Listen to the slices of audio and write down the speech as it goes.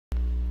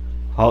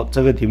好，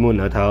这个题目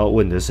呢，它要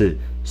问的是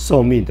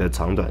寿命的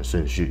长短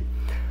顺序。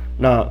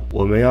那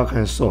我们要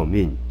看寿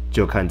命，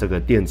就看这个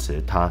电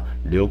池它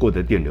流过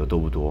的电流多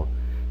不多，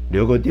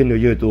流过电流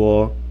越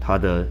多，它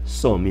的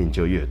寿命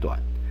就越短。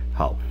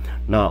好，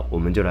那我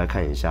们就来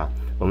看一下，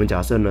我们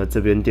假设呢，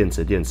这边电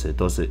池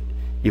都是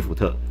1伏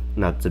特，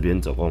那这边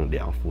总共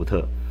2伏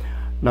特。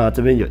那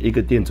这边有1个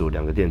电阻、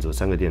2个电阻、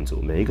3个电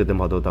阻，每一个灯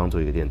泡都当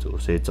做1个电阻，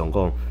所以总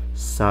共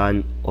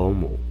3欧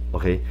姆。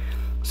OK，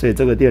 所以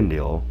这个电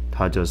流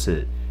它就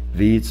是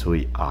V 除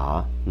以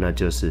R， 那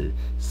就是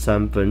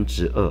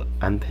2/3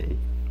安培。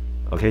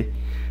OK，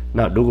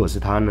 那如果是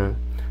它呢？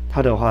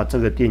它的话，这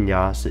个电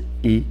压是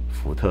1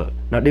伏特，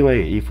那另外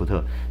也1伏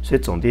特，所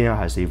以总电压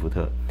还是1伏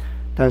特。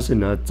但是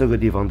呢，这个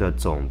地方的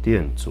总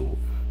电阻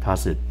它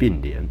是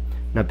并联，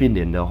那并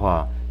联的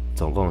话，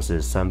总共是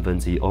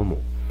1/3欧姆。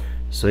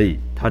所以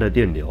它的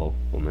电流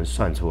我们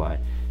算出来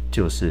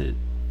就是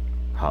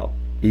好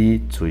1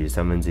除以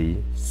1/3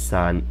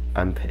 3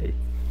安培。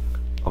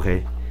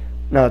OK，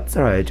 那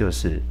再来就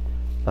是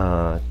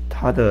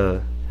它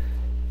的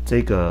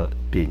这个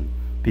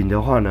丙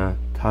的话呢，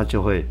它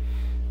就会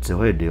只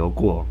会流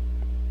过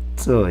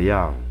这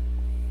样。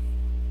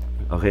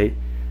OK，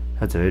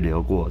 它只会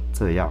流过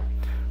这样，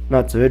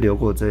那只会流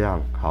过这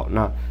样。好，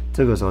那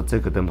这个时候这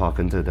个灯泡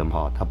跟这个灯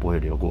泡它不会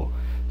流过，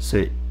所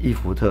以1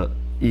伏特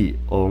1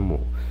欧姆，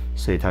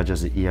所以它就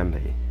是1安培。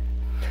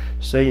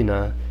所以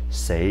呢，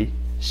谁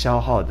消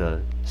耗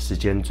的时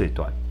间最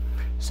短？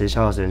谁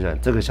消耗时间最短？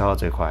这个消耗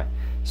最快，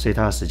所以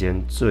它的时间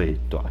最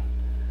短。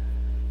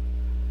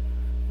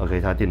OK，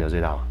 它电流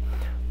最大嘛。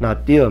那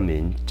第2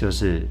名就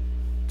是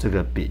这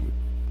个丙，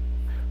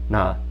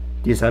那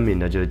第3名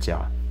呢就是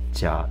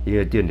甲，因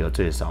为电流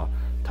最少，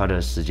它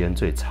的时间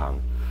最长，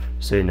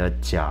所以呢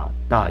甲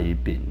大于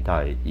丙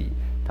大于乙，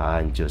答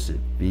案就是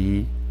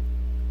B。